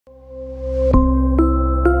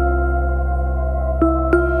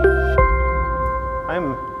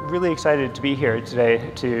really excited to be here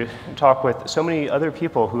today to talk with so many other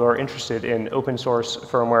people who are interested in open source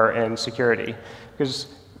firmware and security, because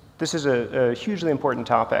this is a hugely important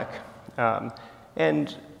topic.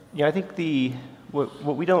 And I think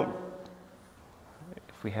what we don't,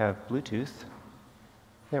 if we have Bluetooth,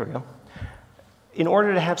 there we go. In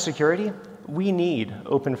order to have security, we need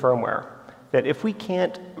open firmware. That if we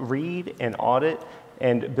can't read and audit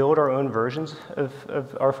and build our own versions of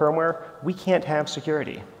our firmware, we can't have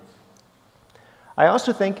security. I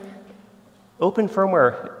also think open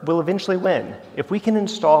firmware will eventually win. If we can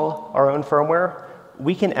install our own firmware,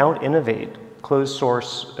 we can out-innovate closed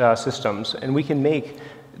source systems, and we can make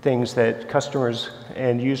things that customers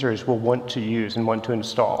and users will want to use and want to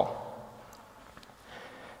install.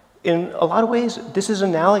 In a lot of ways, this is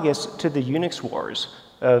analogous to the Unix wars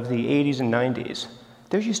of the 80s and 90s.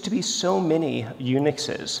 There used to be so many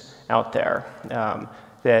Unixes out there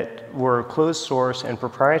that were closed source and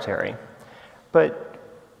proprietary, but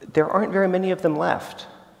there aren't very many of them left.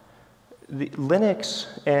 The Linux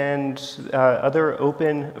and other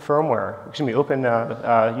open firmware, open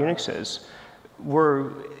Unixes,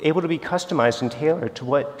 were able to be customized and tailored to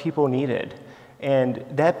what people needed. And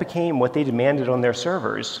that became what they demanded on their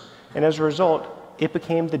servers. And as a result, it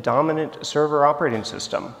became the dominant server operating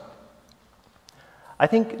system. I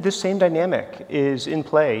think this same dynamic is in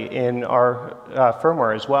play in our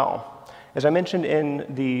firmware as well. As I mentioned in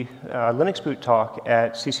the Linux boot talk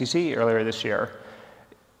at CCC earlier this year,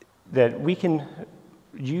 that we can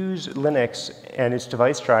use Linux and its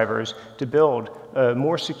device drivers to build a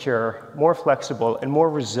more secure, more flexible, and more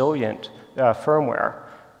resilient firmware.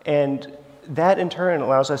 And that, in turn,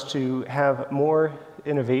 allows us to have more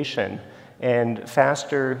innovation and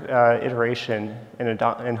faster iteration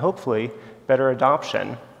and hopefully better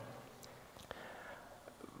adoption.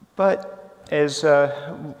 But as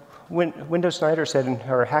Windows Snyder said in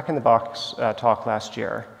her Hack in the Box talk last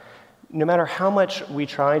year, no matter how much we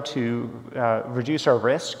try to reduce our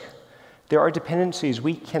risk, there are dependencies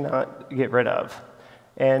we cannot get rid of.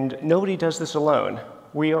 And nobody does this alone.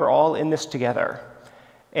 We are all in this together.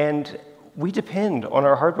 And we depend on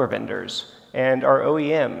our hardware vendors and our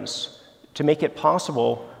OEMs to make it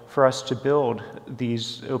possible for us to build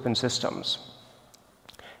these open systems.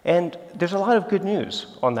 And there's a lot of good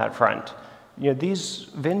news on that front. These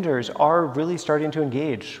vendors are really starting to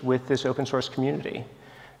engage with this open source community.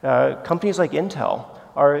 Companies like Intel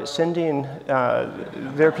are sending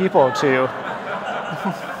their people to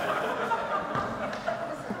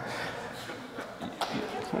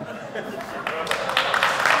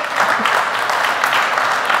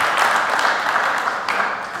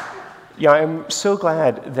I'm so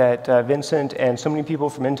glad that Vincent and so many people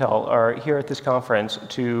from Intel are here at this conference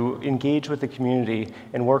to engage with the community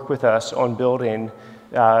and work with us on building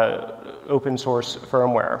open source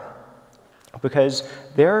firmware, because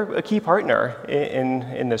they're a key partner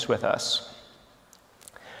in this with us.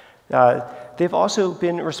 They've also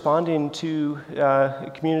been responding to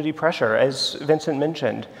community pressure. As Vincent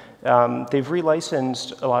mentioned, they've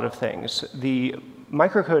relicensed a lot of things. The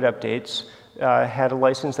microcode updates had a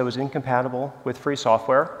license that was incompatible with free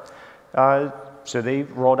software, so they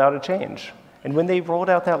rolled out a change. And when they rolled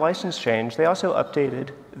out that license change, they also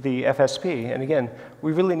updated the FSP. And again,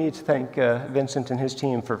 we really need to thank Vincent and his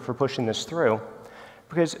team for pushing this through,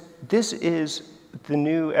 because this is the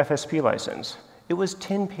new FSP license. It was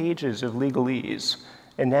 10 pages of legalese,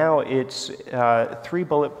 and now it's 3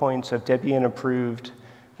 bullet points of Debian-approved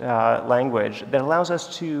language that allows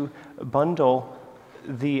us to bundle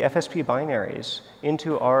the FSP binaries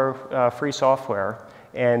into our free software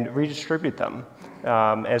and redistribute them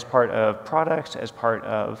as part of products, as part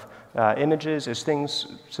of images, as things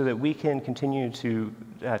so that we can continue to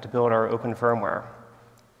build our open firmware.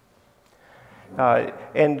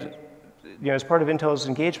 And as part of Intel's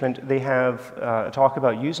engagement, they have a talk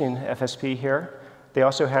about using FSP here. They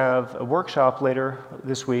also have a workshop later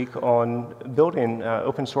this week on building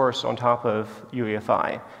open source on top of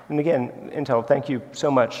UEFI. And again, Intel, thank you so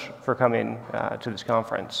much for coming to this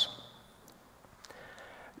conference.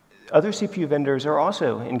 Other CPU vendors are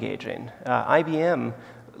also engaging. IBM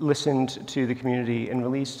listened to the community and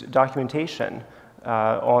released documentation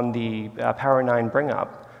on the Power 9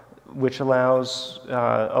 bring-up, which allows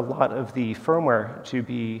a lot of the firmware to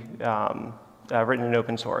be written in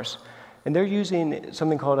open source. And they're using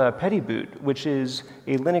something called a PettyBoot, which is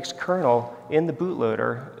a Linux kernel in the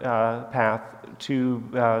bootloader path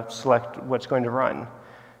to select what's going to run.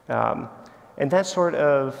 And that sort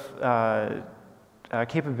of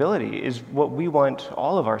capability is what we want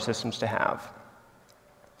all of our systems to have.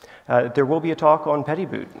 There will be a talk on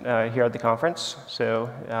PettyBoot here at the conference,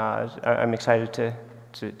 so I'm excited to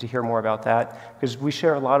to hear more about that, because we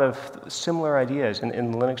share a lot of similar ideas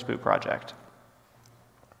in the Linux boot project.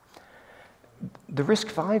 The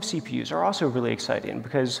RISC-V CPUs are also really exciting,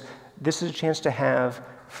 because this is a chance to have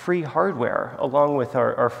free hardware along with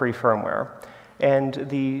our free firmware. And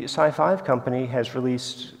the Sci5 company has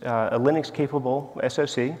released a Linux-capable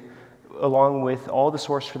SoC along with all the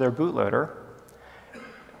source for their bootloader.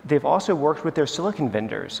 They've also worked with their silicon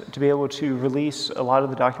vendors to be able to release a lot of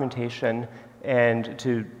the documentation and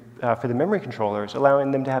for the memory controllers,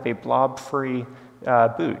 allowing them to have a blob-free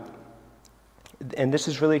boot. And this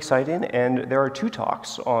is really exciting, and there are 2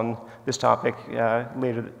 talks on this topic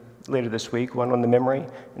later this week, one on the memory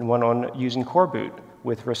and one on using core boot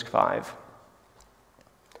with RISC-V.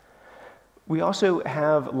 We also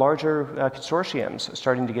have larger consortiums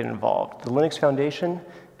starting to get involved. The Linux Foundation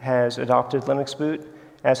has adopted Linux Boot,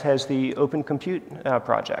 as has the Open Compute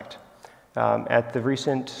project. At the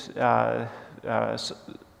recent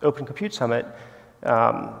Open Compute Summit,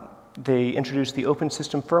 they introduced the Open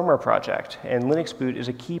System Firmware project, and Linux Boot is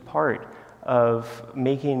a key part of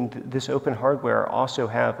making this open hardware also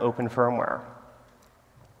have open firmware.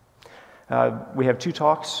 We have 2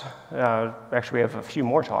 talks. Actually, we have a few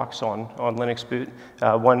more talks on Linux Boot.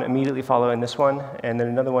 One immediately following this one, and then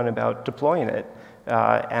another one about deploying it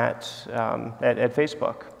at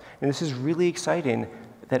Facebook. And this is really exciting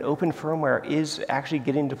that open firmware is actually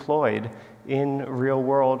getting deployed in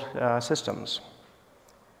real-world systems.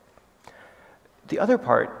 The other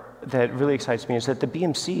part that really excites me is that the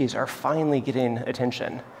BMCs are finally getting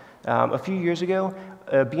attention. A few years ago,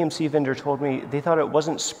 a BMC vendor told me they thought it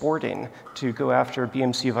wasn't sporting to go after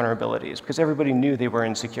BMC vulnerabilities because everybody knew they were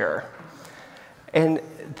insecure. And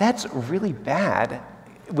that's really bad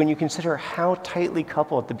when you consider how tightly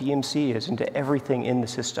coupled the BMC is into everything in the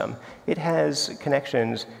system. It has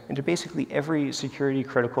connections into basically every security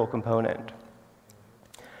critical component.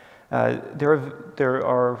 There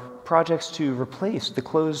are projects to replace the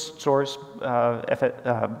closed source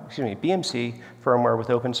BMC firmware with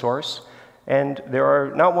open source. And there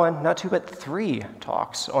are not 1, not 2, but 3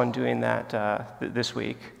 talks on doing that this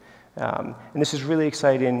week. And this is really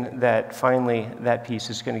exciting that finally that piece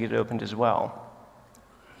is going to get opened as well.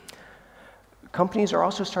 Companies are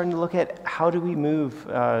also starting to look at how do we move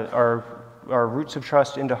our roots of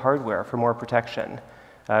trust into hardware for more protection.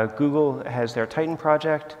 Google has their Titan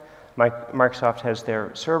project. Microsoft has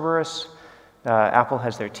their Cerberus. Apple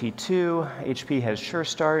has their T2. HP has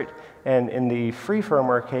SureStart. And in the free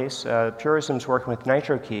firmware case, Purism's working with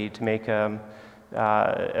NitroKey to make a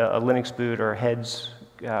Linux boot or heads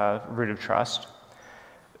root of trust.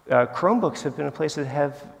 Chromebooks have been a place that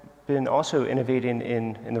have been also innovating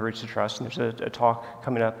in the roots of trust. And there's a talk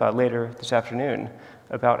coming up later this afternoon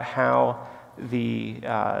about how the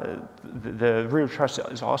root of trust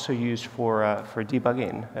is also used for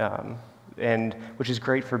debugging, and which is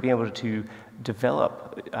great for being able to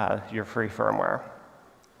develop your free firmware.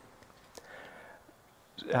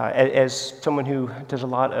 As someone who does a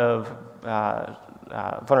lot of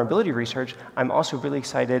vulnerability research, I'm also really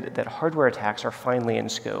excited that hardware attacks are finally in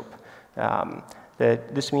scope.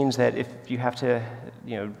 That this means that if you have to,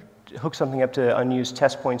 hook something up to unused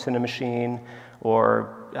test points in a machine,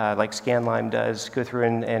 or like Scanlime does, go through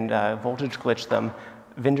and voltage glitch them,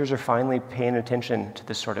 vendors are finally paying attention to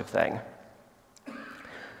this sort of thing.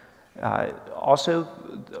 Also,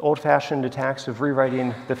 old-fashioned attacks of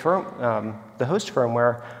rewriting the host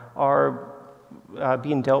firmware are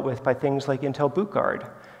being dealt with by things like Intel BootGuard,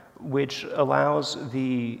 which allows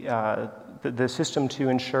the system to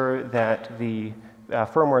ensure that the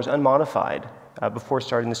firmware is unmodified before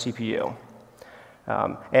starting the CPU.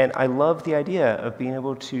 And I love the idea of being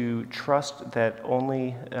able to trust that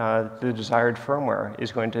only the desired firmware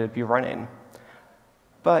is going to be running.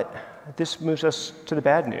 But this moves us to the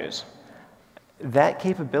bad news. That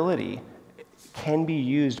capability can be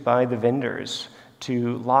used by the vendors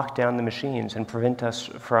to lock down the machines and prevent us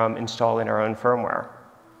from installing our own firmware.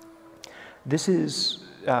 This is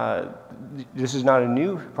not a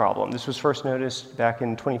new problem. This was first noticed back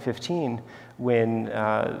in 2015 when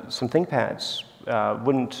some ThinkPads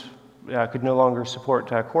could no longer support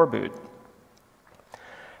core boot.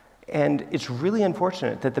 And it's really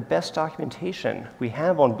unfortunate that the best documentation we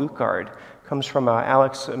have on BootGuard comes from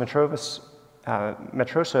Alex Matrosov's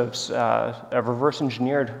reverse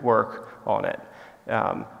engineered work on it.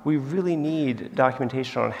 We really need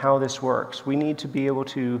documentation on how this works. We need to be able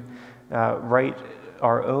to write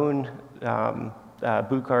our own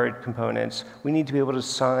BootGuard components. We need to be able to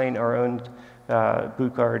sign our own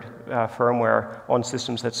BootGuard firmware on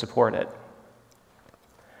systems that support it.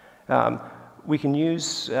 We can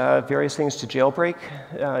use various things to jailbreak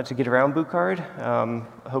to get around bootguard.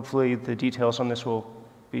 Hopefully the details on this will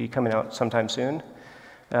be coming out sometime soon.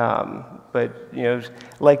 But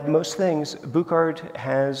like most things, bootguard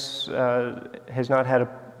has not had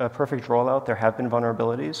a perfect rollout. There have been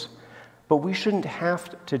vulnerabilities. But we shouldn't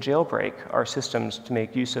have to jailbreak our systems to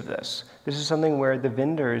make use of this. This is something where the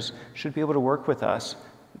vendors should be able to work with us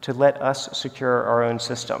to let us secure our own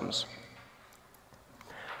systems.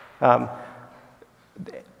 And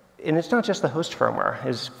it's not just the host firmware,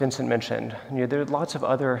 as Vincent mentioned. There are lots of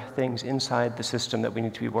other things inside the system that we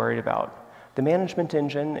need to be worried about. The management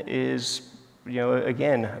engine is,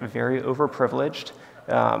 again, very overprivileged.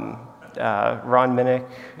 Ron Minnick,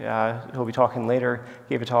 who'll be talking later,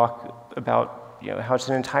 gave a talk about how it's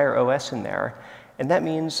an entire OS in there. And that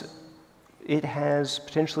means it has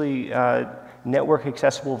potentially network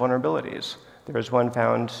accessible vulnerabilities. There was one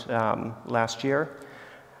found last year.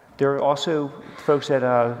 There are also folks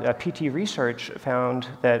at PT Research found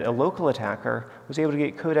that a local attacker was able to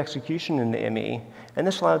get code execution in the ME, and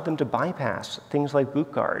this allowed them to bypass things like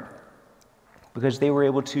bootguard because they were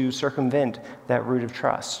able to circumvent that root of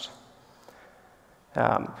trust.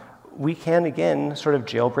 We can, again, sort of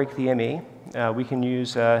jailbreak the ME. We can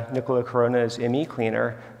use Nicola Corona's ME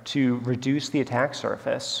cleaner to reduce the attack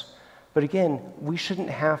surface. But again, we shouldn't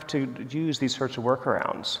have to use these sorts of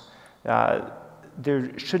workarounds.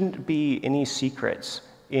 There shouldn't be any secrets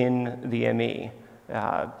in the ME.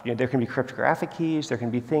 There can be cryptographic keys, there can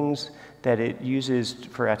be things that it uses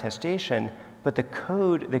for attestation, but the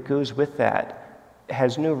code that goes with that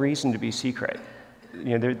has no reason to be secret.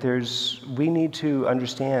 We need to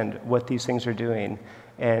understand what these things are doing,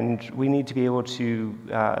 and we need to be able to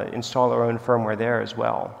install our own firmware there as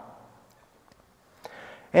well.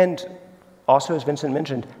 And also, as Vincent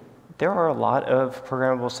mentioned, there are a lot of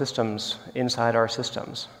programmable systems inside our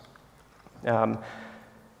systems. Johanna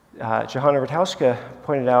Rutowska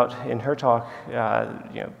pointed out in her talk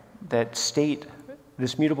that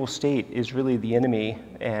this mutable state is really the enemy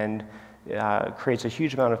and creates a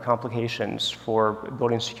huge amount of complications for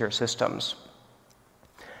building secure systems.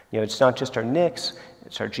 It's not just our NICs,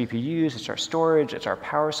 it's our GPUs, it's our storage, it's our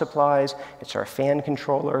power supplies, it's our fan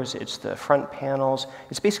controllers, it's the front panels.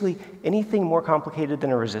 It's basically anything more complicated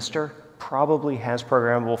than a resistor probably has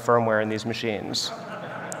programmable firmware in these machines.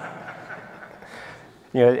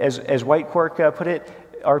 As White Quark put it,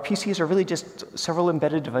 our PCs are really just several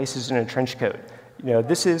embedded devices in a trench coat.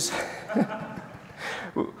 This is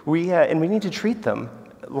and we need to treat them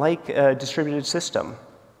like a distributed system.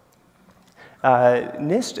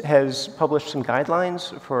 NIST has published some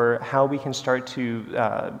guidelines for how we can start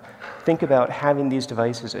to think about having these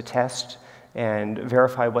devices attest and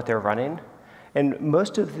verify what they're running. And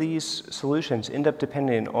most of these solutions end up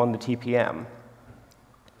depending on the TPM.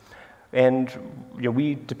 And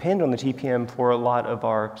we depend on the TPM for a lot of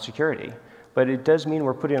our security, but it does mean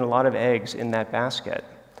we're putting a lot of eggs in that basket.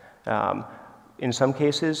 In some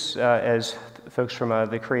cases, as folks from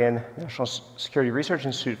the Korean National Security Research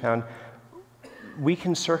Institute found, we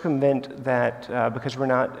can circumvent that because we're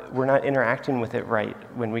not interacting with it right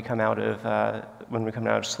when we come out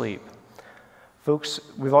of sleep. Folks,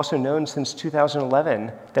 we've also known since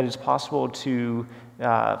 2011 that it's possible to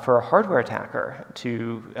for a hardware attacker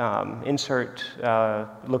to insert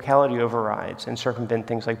locality overrides and circumvent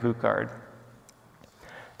things like bootguard.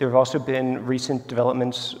 There have also been recent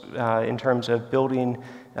developments in terms of building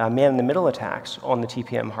man-in-the-middle attacks on the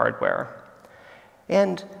TPM hardware.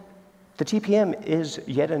 And the TPM is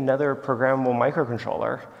yet another programmable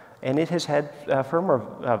microcontroller, and it has had firmware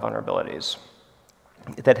vulnerabilities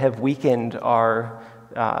that have weakened our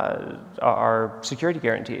security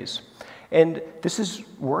guarantees. And this is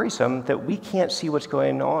worrisome that we can't see what's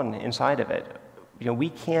going on inside of it. We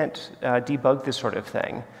can't debug this sort of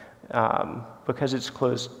thing because it's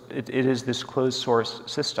closed. It is this closed source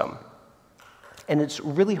system. And it's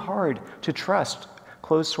really hard to trust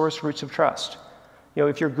closed source roots of trust.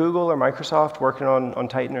 If you're Google or Microsoft working on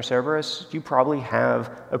Titan or Cerberus, you probably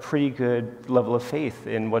have a pretty good level of faith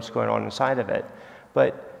in what's going on inside of it.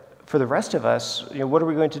 But for the rest of us, what are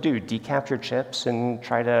we going to do? Decapture chips and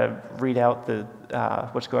try to read out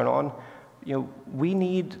what's going on? We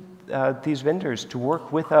need these vendors to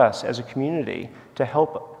work with us as a community to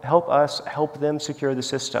help us help them secure the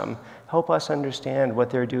system, help us understand what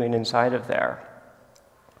they're doing inside of there.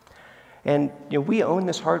 And we own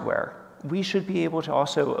this hardware. We should be able to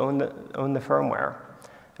also own the firmware.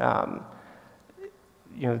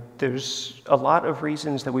 There's a lot of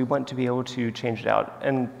reasons that we want to be able to change it out,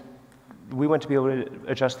 and we want to be able to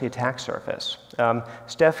adjust the attack surface.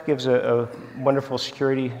 Steph gives a wonderful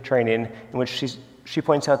security training in which she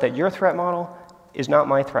points out that your threat model is not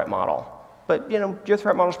my threat model. But your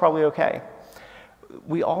threat model is probably OK.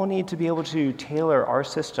 We all need to be able to tailor our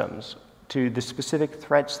systems to the specific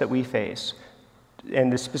threats that we face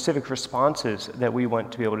and the specific responses that we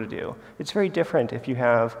want to be able to do. It's very different if you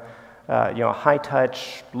have a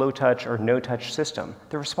high-touch, low-touch, or no-touch system.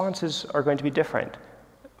 The responses are going to be different.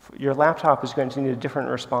 Your laptop is going to need a different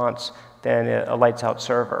response than a lights-out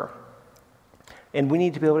server. And we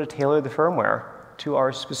need to be able to tailor the firmware to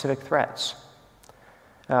our specific threats.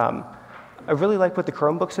 I really like what the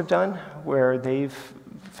Chromebooks have done, where they've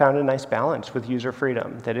found a nice balance with user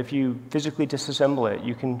freedom, that if you physically disassemble it,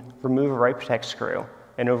 you can remove a write protect screw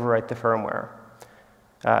and overwrite the firmware.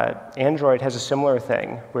 Android has a similar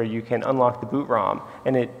thing, where you can unlock the boot ROM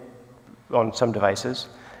and on some devices,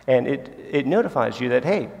 and it notifies you that,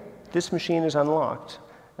 hey, this machine is unlocked.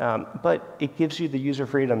 But it gives you the user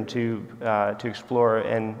freedom to explore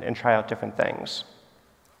and try out different things.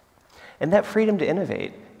 And that freedom to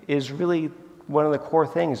innovate is really one of the core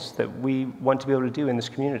things that we want to be able to do in this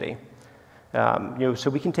community. So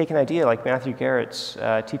we can take an idea like Matthew Garrett's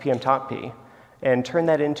TPM Top P and turn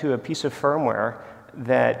that into a piece of firmware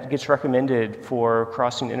that gets recommended for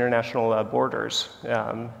crossing international borders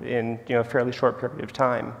in a fairly short period of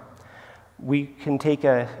time. We can take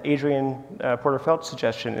Adrian Porterfeld's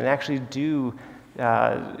suggestion and actually do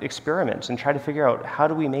experiments and try to figure out how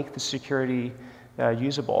do we make the security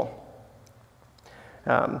usable.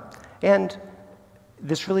 And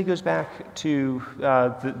this really goes back to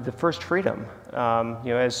the first freedom.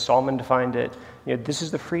 As Solomon defined it, this is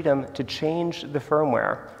the freedom to change the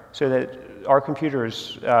firmware so that our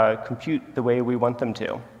computers compute the way we want them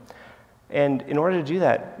to. And in order to do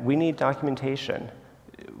that, we need documentation.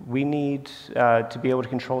 We need to be able to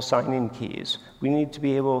control sign-in keys. We need to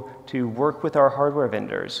be able to work with our hardware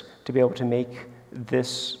vendors to be able to make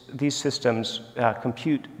these systems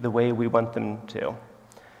compute the way we want them to.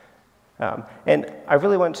 And I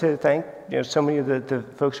really want to thank so many of the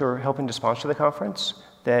folks who are helping to sponsor the conference,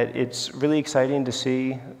 that it's really exciting to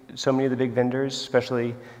see so many of the big vendors,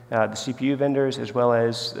 especially the CPU vendors, as well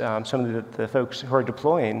as some of the folks who are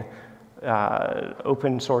deploying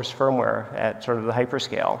open source firmware at sort of the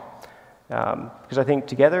hyperscale. Because I think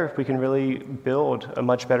together we can really build a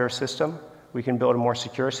much better system. We can build a more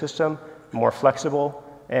secure system, more flexible,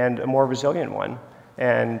 and a more resilient one.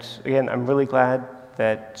 And again, I'm really glad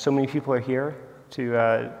that so many people are here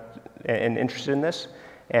and interested in this.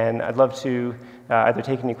 And I'd love to either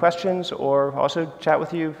take any questions or also chat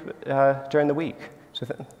with you during the week. So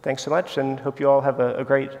thanks so much, and hope you all have a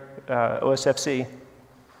great OSFC.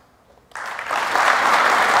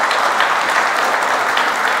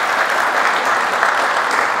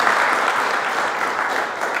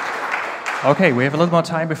 Okay, we have a little more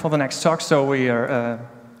time before the next talk, so we are,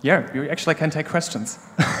 you actually can take questions.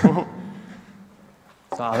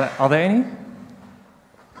 So are there any?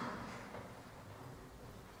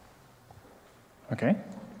 Okay.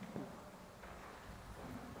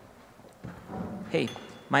 Hey,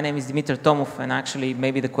 my name is Dimitar Tomov, and actually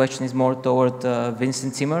maybe the question is more toward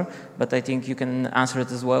Vincent Zimmer, but I think you can answer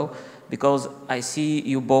it as well, because I see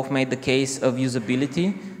you both made the case of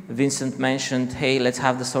usability. Vincent mentioned, hey, let's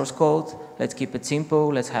have the source code, let's keep it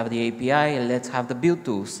simple, let's have the API, and let's have the build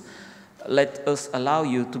tools. Let us allow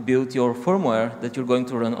you to build your firmware that you're going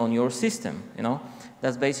to run on your system,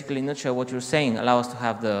 That's basically in a nutshell what you're saying. Allow us to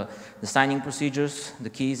have the signing procedures, the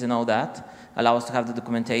keys and all that. Allow us to have the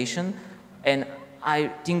documentation. And I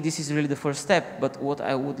think this is really the first step. But what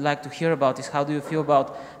I would like to hear about is how do you feel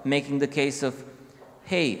about making the case of,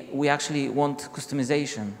 hey, we actually want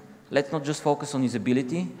customization. Let's not just focus on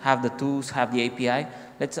usability, have the tools, have the API.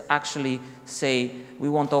 Let's actually say we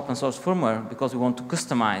want open source firmware because we want to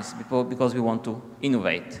customize, because we want to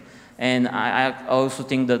innovate. And I also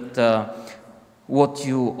think that what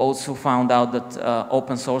you also found out that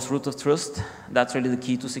open source root of trust, that's really the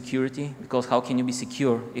key to security, because how can you be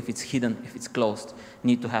secure if it's hidden, if it's closed? You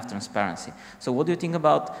need to have transparency. So what do you think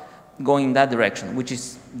about going in that direction, which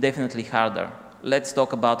is definitely harder? Let's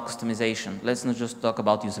talk about customization. Let's not just talk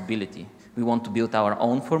about usability. We want to build our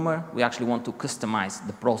own firmware. We actually want to customize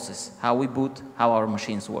the process, how we boot, how our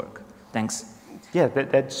machines work. Thanks. Yeah,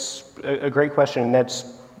 that's a great question, and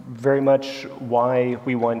that's very much why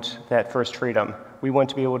we want that first freedom. We want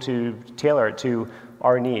to be able to tailor it to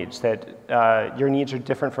our needs, that your needs are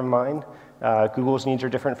different from mine. Google's needs are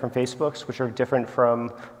different from Facebook's, which are different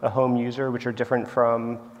from a home user, which are different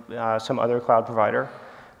from some other cloud provider.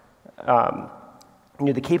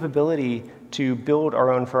 The capability to build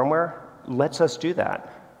our own firmware lets us do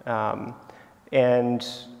that. I've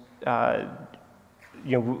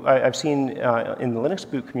seen in the Linux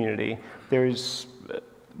boot community, there's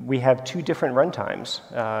we have two different runtimes.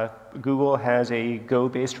 Google has a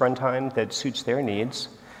Go-based runtime that suits their needs.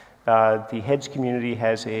 The Heads community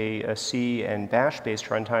has a C and Bash-based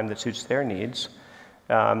runtime that suits their needs.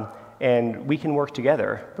 And we can work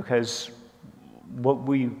together because what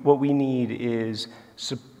we need is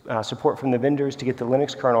support from the vendors to get the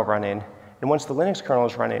Linux kernel running. And once the Linux kernel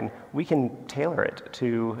is running, we can tailor it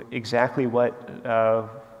to exactly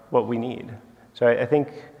what we need. So I think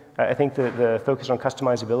the focus on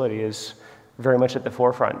customizability is very much at the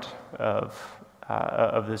forefront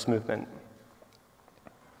of this movement.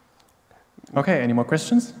 Okay, any more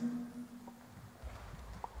questions?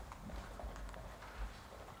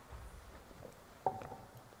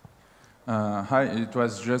 Hi, it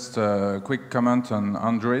was just a quick comment on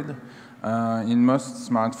Android. In most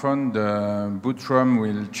smartphones, the boot ROM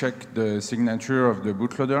will check the signature of the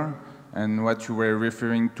bootloader. And what you were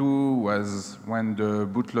referring to was when the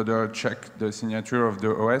bootloader checks the signature of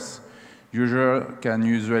the OS, user can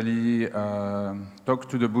usually talk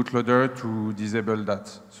to the bootloader to disable that,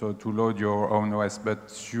 so to load your own OS,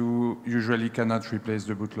 but you usually cannot replace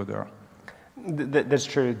the bootloader. That's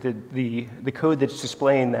true. The code that's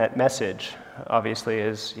displaying that message, obviously,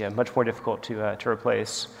 is much more difficult to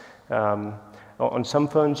replace. On some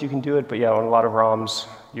phones you can do it, but on a lot of ROMs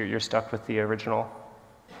you're stuck with the original.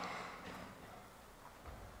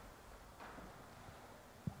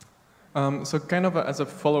 So kind of as a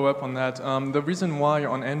follow-up on that, the reason why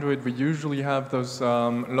on Android we usually have those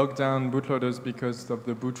lockdown bootloaders because of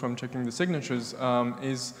the boot ROM checking the signatures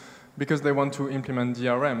is because they want to implement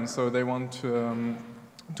DRM. So they want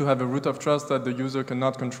to have a root of trust that the user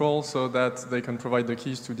cannot control so that they can provide the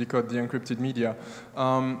keys to decode the encrypted media.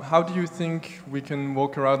 How do you think we can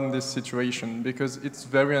walk around in this situation? Because it's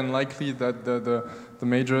very unlikely that the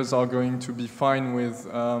majors are going to be fine with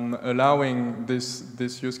allowing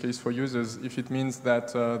this use case for users if it means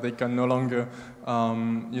that they can no longer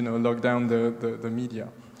lock down the media.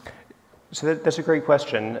 So that's a great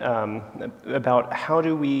question about how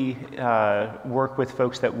do we work with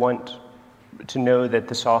folks that want to know that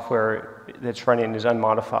the software that's running is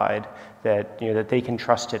unmodified, that that they can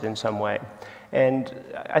trust it in some way. And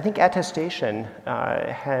I think attestation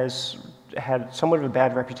has had somewhat of a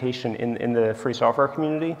bad reputation in the free software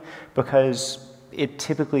community because it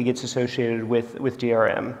typically gets associated with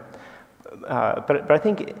DRM. But I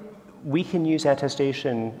think we can use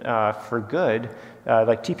attestation for good.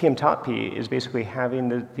 Like TPM-TOTP is basically having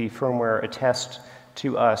the firmware attest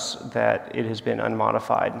to us that it has been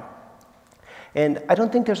unmodified. And I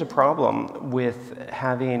don't think there's a problem with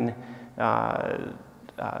having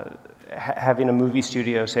having a movie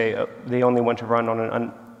studio say they only want to run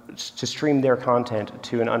on to stream their content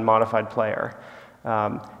to an unmodified player.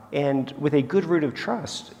 And with a good root of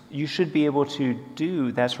trust, you should be able to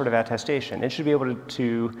do that sort of attestation. It should be able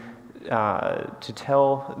to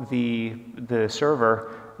tell the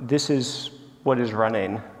server this is what is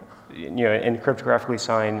running, and cryptographically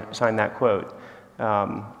sign that quote.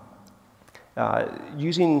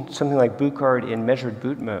 Using something like bootguard in measured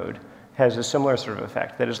boot mode has a similar sort of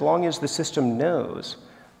effect, that as long as the system knows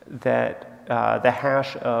that the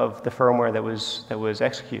hash of the firmware that was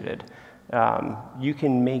executed, you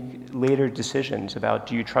can make later decisions about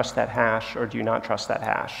do you trust that hash or do you not trust that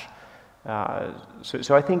hash.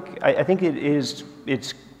 So I think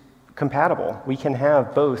it's compatible. We can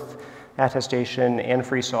have both attestation and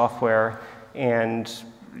free software, and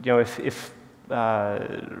if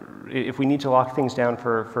we need to lock things down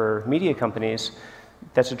for media companies,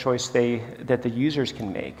 that's a choice that the users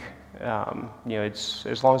can make. It's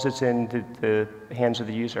as long as it's in the hands of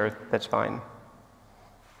the user, that's fine.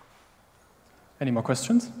 Any more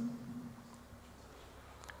questions?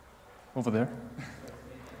 Over there.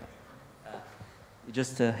 You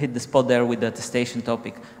just hit the spot there with the attestation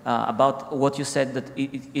topic. About what you said, that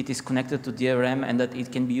it is connected to DRM and that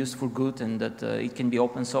it can be used for good and that it can be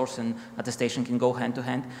open source and attestation can go hand to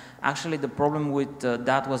hand. Actually, the problem with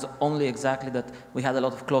that was only exactly that we had a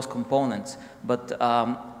lot of close components. But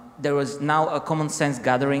there was now a common sense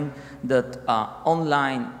gathering that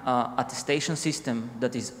online attestation system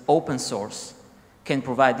that is open source can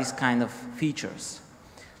provide this kind of features.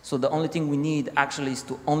 So the only thing we need actually is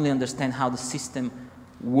to only understand how the system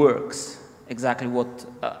works. Exactly what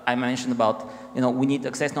I mentioned about, we need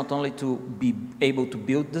access not only to be able to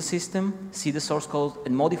build the system, see the source code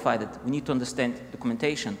and modify it. We need to understand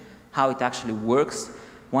documentation, how it actually works.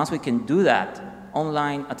 Once we can do that,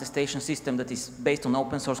 online attestation system that is based on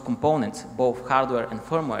open source components, both hardware and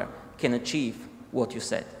firmware, can achieve what you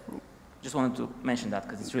said. Just wanted to mention that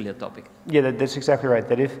because it's really a topic. Yeah, that's exactly right.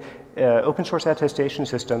 That if open source attestation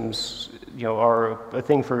systems are a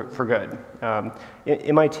thing for good.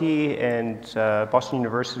 MIT and Boston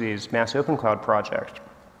University's Mass Open Cloud project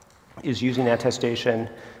is using attestation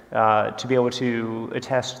to be able to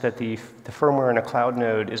attest that the firmware in a cloud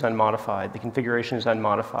node is unmodified, the configuration is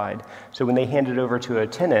unmodified. So when they hand it over to a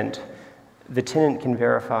tenant, the tenant can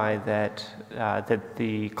verify that, that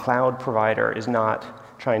the cloud provider is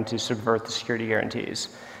not trying to subvert the security guarantees.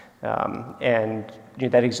 And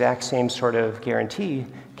that exact same sort of guarantee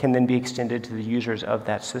can then be extended to the users of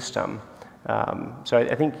that system. So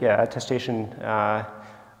I think, yeah, attestation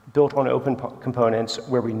built on open components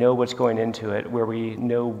where we know what's going into it, where we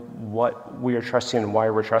know what we are trusting and why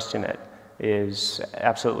we're trusting it, is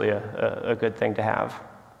absolutely a good thing to have.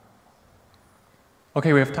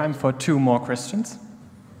 Okay, we have time for 2 more questions.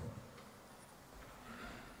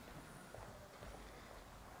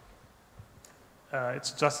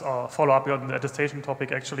 It's just a follow-up on the attestation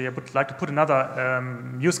topic. Actually, I would like to put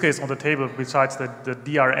another use case on the table besides the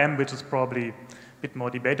DRM, which is probably a bit more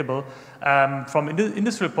debatable. From an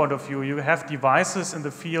industrial point of view, you have devices in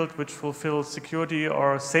the field which fulfill security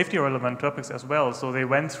or safety relevant topics as well. So they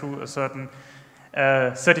went through a certain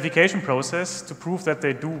certification process to prove that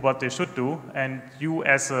they do what they should do, and you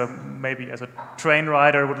maybe as a train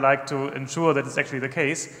rider would like to ensure that it's actually the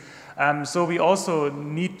case. So we also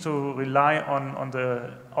need to rely on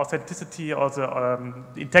the authenticity or the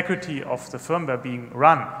integrity of the firmware being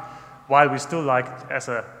run, while we still like, as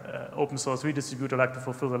an open source redistributor, like to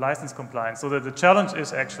fulfill the license compliance. So that the challenge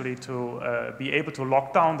is actually to be able to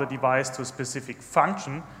lock down the device to a specific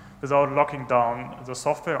function without locking down the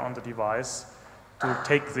software on the device to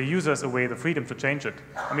take the users away the freedom to change it.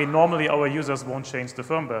 I mean, normally our users won't change the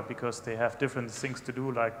firmware because they have different things to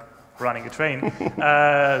do, like running a train,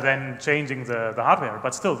 than changing the hardware.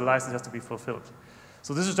 But still, the license has to be fulfilled.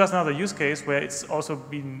 So this is just another use case where it's also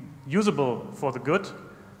been usable for the good,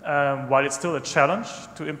 while it's still a challenge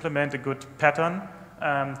to implement a good pattern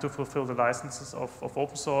to fulfill the licenses of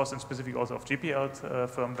open source and specifically also of GPL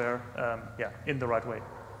firmware, in the right way.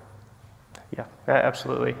 Yeah,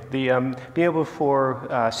 absolutely. Being able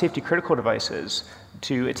for safety critical devices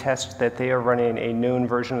to attest that they are running a known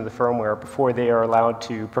version of the firmware before they are allowed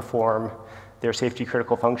to perform their safety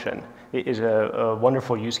critical function is a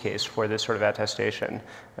wonderful use case for this sort of attestation,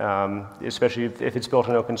 especially if it's built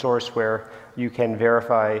in open source where you can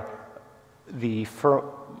verify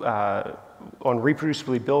on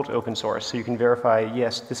reproducibly built open source. So you can verify,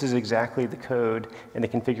 yes, this is exactly the code and the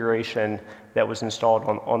configuration that was installed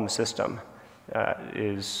on the system.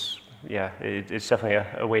 It's definitely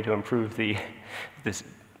a way to improve this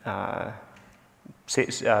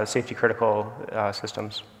safety critical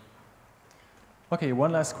systems. Okay,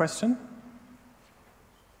 one last question.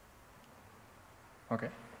 Okay.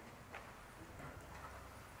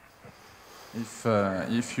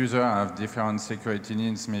 If users have different security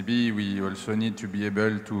needs, maybe we also need to be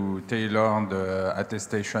able to tailor the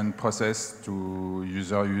attestation process to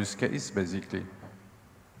user use case, basically.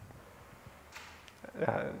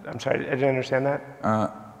 I'm sorry, I didn't understand that.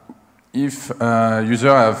 If users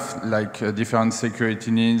have like different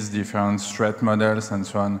security needs, different threat models, and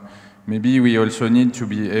so on, maybe we also need to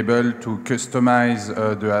be able to customize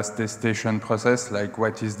the attestation process, like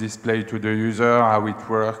what is displayed to the user, how it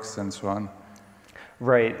works, and so on.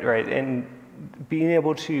 Right, right. And being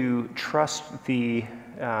able to trust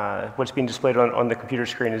what's being displayed on the computer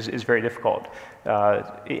screen is very difficult.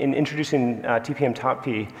 In introducing TPM Top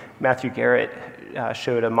P, Matthew Garrett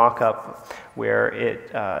showed a mock-up where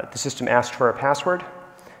the system asked for a password.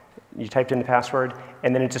 You typed in the password,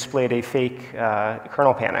 and then it displayed a fake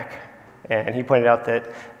kernel panic. And he pointed out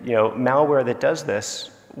that malware that does this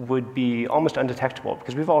would be almost undetectable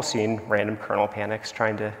because we've all seen random kernel panics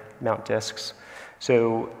trying to mount disks.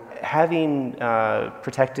 So having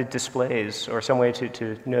protected displays or some way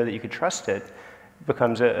to know that you could trust it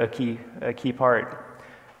becomes a key part.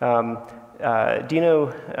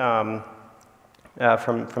 Dino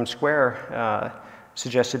from Square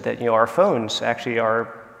suggested that our phones actually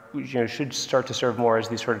should start to serve more as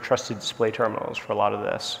these sort of trusted display terminals for a lot of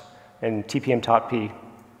this, and TPM Top P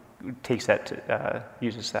takes that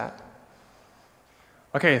uses that.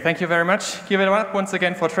 Okay, thank you very much. Give it up once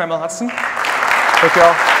again for Trammell Hudson. Thank you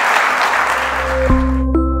all.